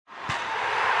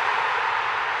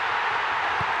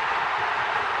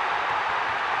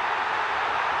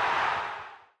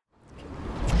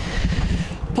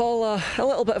Paul, a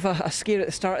little bit of a scare at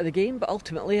the start of the game, but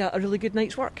ultimately a really good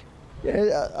night's work.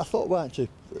 Yeah, I thought we actually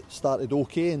started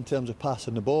okay in terms of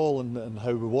passing the ball and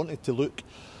how we wanted to look.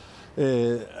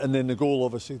 And then the goal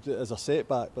obviously is a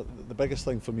setback, but the biggest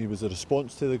thing for me was the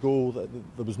response to the goal.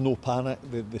 There was no panic.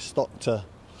 They stuck to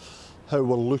how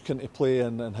we're looking to play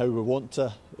and how we want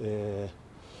to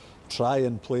try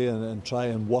and play and try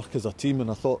and work as a team.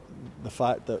 And I thought the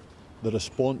fact that the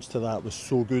response to that was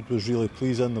so good was really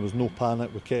pleasing. There was no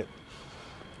panic. We kept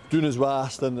doing as we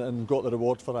asked and got the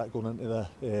reward for that going into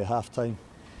the half-time.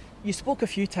 You spoke a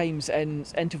few times in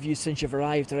interviews since you've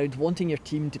arrived around wanting your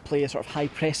team to play a sort of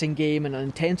high-pressing game and an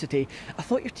intensity. I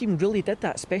thought your team really did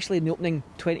that, especially in the opening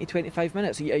 20-25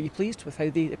 minutes. Are you pleased with how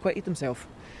they acquitted themselves?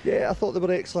 Yeah, I thought they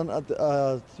were excellent.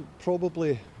 I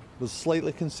probably was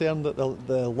slightly concerned at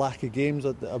the lack of games. I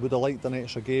would have liked an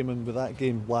extra game, and with that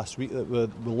game last week that we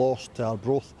lost to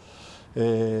Arbroath,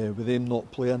 with them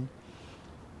not playing.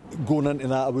 Going into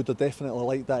that, I would have definitely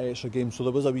liked that extra game, so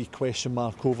there was a wee question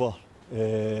mark over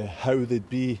how they'd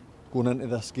be going into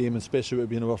this game, especially with it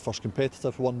being our first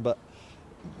competitive one. But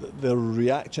their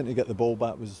reaction to get the ball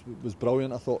back was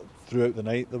brilliant. I thought throughout the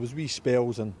night there was wee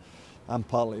spells, and I'm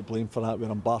partly to blame for that, when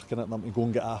I'm barking at them to go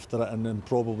and get after it, and then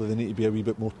probably they need to be a wee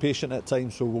bit more patient at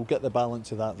times, so we'll get the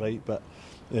balance of that right. But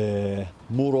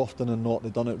more often than not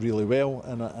they've done it really well,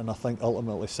 and I think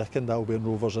ultimately second Albion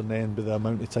Rovers in the end by the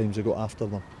amount of times they got after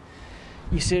them.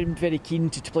 You seemed very keen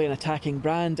to play an attacking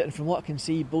brand, and from what I can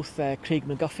see, both Craig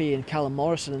McGuffey and Callum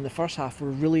Morrison in the first half were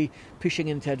really pushing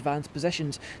into advanced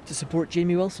positions to support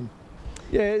Jamie Wilson.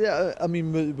 Yeah, I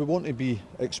mean, we want to be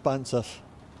expansive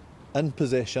in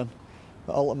possession,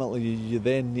 but ultimately you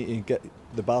then need to get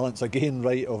the balance again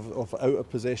right of out of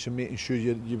possession, making sure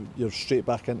you're straight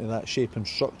back into that shape and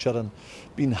structure, and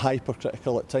being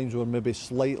hypercritical at times where maybe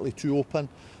slightly too open.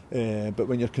 But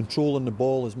when you're controlling the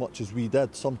ball as much as we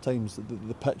did, sometimes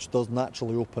the pitch does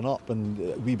naturally open up, and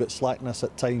a wee bit slackness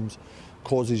at times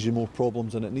causes you more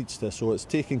problems than it needs to. So it's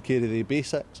taking care of the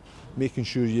basics, making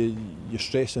sure you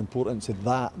stress the importance of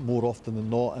that more often than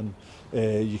not, and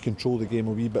you control the game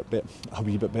a wee bit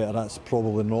better. That's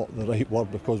probably not the right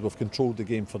word, because we've controlled the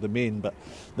game for the main, but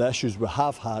the issues we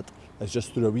have had is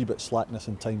just through a wee bit slackness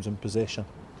in times in possession.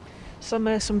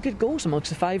 Some good goals amongst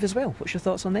the five as well. What's your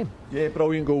thoughts on them? Yeah,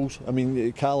 brilliant goals. I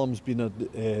mean, Callum's been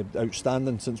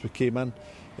outstanding since we came in.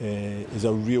 He's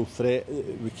a real threat.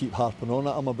 We keep harping on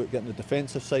at him about getting the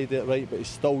defensive side of it right, but he's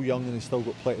still young and he's still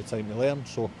got plenty of time to learn,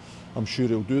 so I'm sure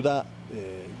he'll do that.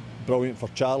 Brilliant for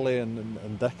Charlie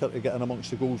and Dicker to get in amongst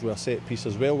the goals with a set piece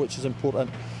as well, which is important.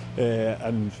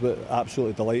 And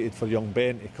absolutely delighted for young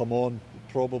Ben to come on,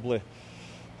 probably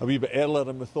a wee bit earlier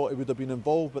than we thought he would have been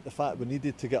involved, but the fact we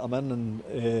needed to get him in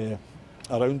and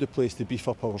around the place to beef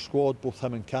up our squad, both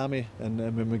him and Cammy, and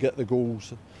when we get the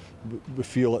goals, we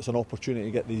feel it's an opportunity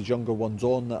to get these younger ones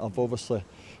on that have obviously,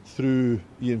 through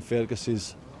Ian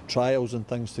Fergus's trials and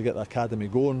things to get the academy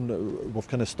going, we've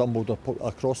kind of stumbled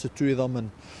across the two of them, and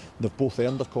they've both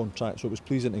earned their contract, so it was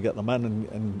pleasing to get them in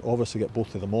and obviously get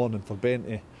both of them on, and for Ben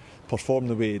to perform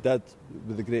the way he did,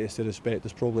 with the greatest of respect,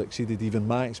 has probably exceeded even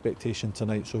my expectation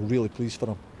tonight, so really pleased for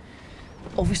him.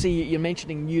 Obviously you're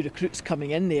mentioning new recruits coming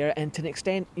in there, and to an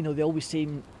extent, you know, they always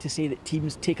seem to say that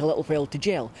teams take a little while to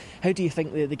gel. How do you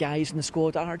think the guys in the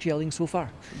squad are gelling so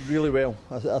far? Really well.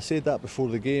 I said that before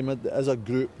the game. As a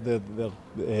group,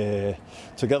 they're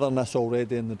togetherness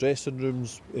already in the dressing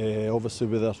rooms, obviously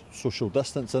with their social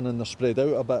distancing, and they're spread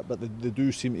out a bit, but they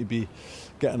do seem to be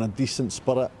getting a decent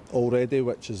spirit already,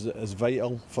 which is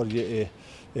vital for you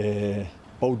to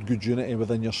build good unity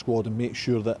within your squad and make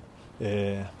sure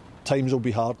that times will be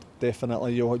hard,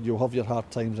 definitely. You'll have your hard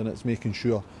times, and it's making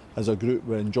sure as a group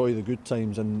we enjoy the good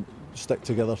times and stick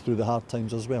together through the hard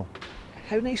times as well.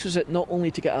 How nice was it not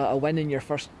only to get a win in your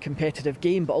first competitive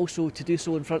game, but also to do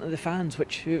so in front of the fans,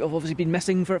 which have obviously been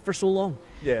missing for so long?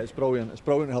 Yeah, it's brilliant. It's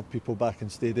brilliant to have people back in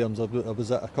stadiums. I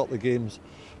was at a couple of games,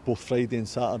 both Friday and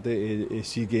Saturday, to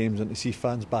see games, and to see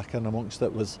fans back in amongst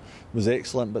it was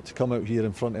excellent. But to come out here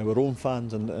in front of our own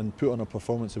fans and put on a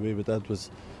performance the way we did was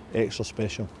extra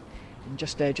special. And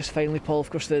just finally, Paul, of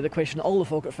course, the question all the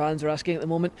Falkirk fans are asking at the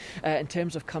moment, in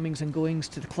terms of comings and goings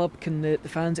to the club, can the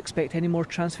fans expect any more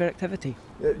transfer activity?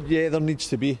 Yeah, there needs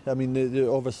to be. I mean,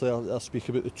 obviously I speak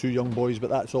about the two young boys,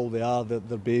 but that's all they are.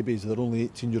 They're babies. They're only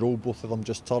 18-year-old, both of them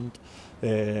just turned.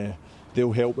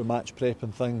 They'll help with match prep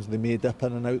and things. They may dip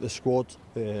in and out the squad.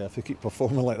 If they keep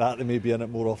performing like that, they may be in it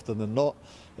more often than not.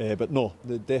 But no,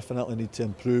 they definitely need to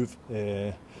improve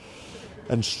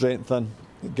and strengthen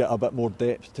get a bit more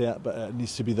depth to it, but it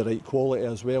needs to be the right quality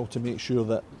as well to make sure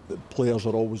that the players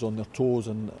are always on their toes,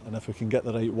 and if we can get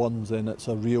the right ones, then it's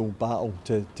a real battle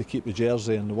to keep the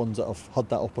jersey, and the ones that have had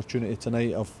that opportunity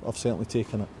tonight have certainly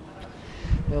taken it.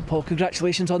 Well, Paul,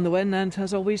 congratulations on the win, and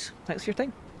as always, thanks for your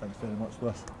time. Thanks very much,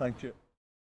 Lewis. Thank you.